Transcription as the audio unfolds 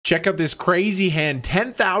Check out this crazy hand,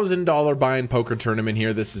 $10,000 buy-in poker tournament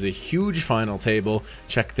here. This is a huge final table.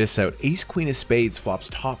 Check this out. Ace Queen of Spades flops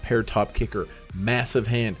top pair, top kicker. Massive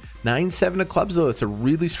hand. 9-7 of clubs though. That's a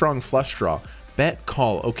really strong flush draw. Bet,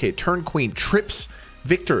 call. Okay, turn queen. Trips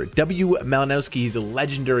Victor W. Malinowski. He's a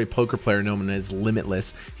legendary poker player known as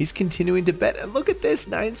Limitless. He's continuing to bet. And look at this.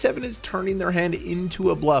 9-7 is turning their hand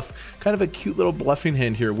into a bluff. Kind of a cute little bluffing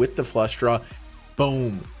hand here with the flush draw.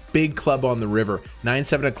 Boom. Big club on the river.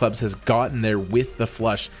 9-7 of clubs has gotten there with the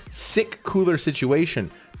flush. Sick cooler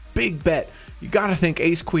situation. Big bet. You got to think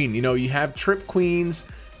ace queen. You know, you have trip queens.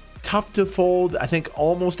 Tough to fold. I think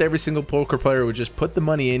almost every single poker player would just put the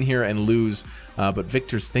money in here and lose. But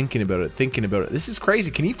Victor's thinking about it, This is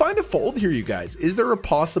crazy. Can he find a fold here, you guys? Is there a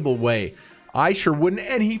possible way? I sure wouldn't.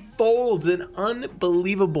 And he folds an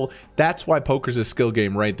unbelievable. That's why poker's a skill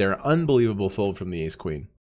game right there. Unbelievable fold from the ace queen.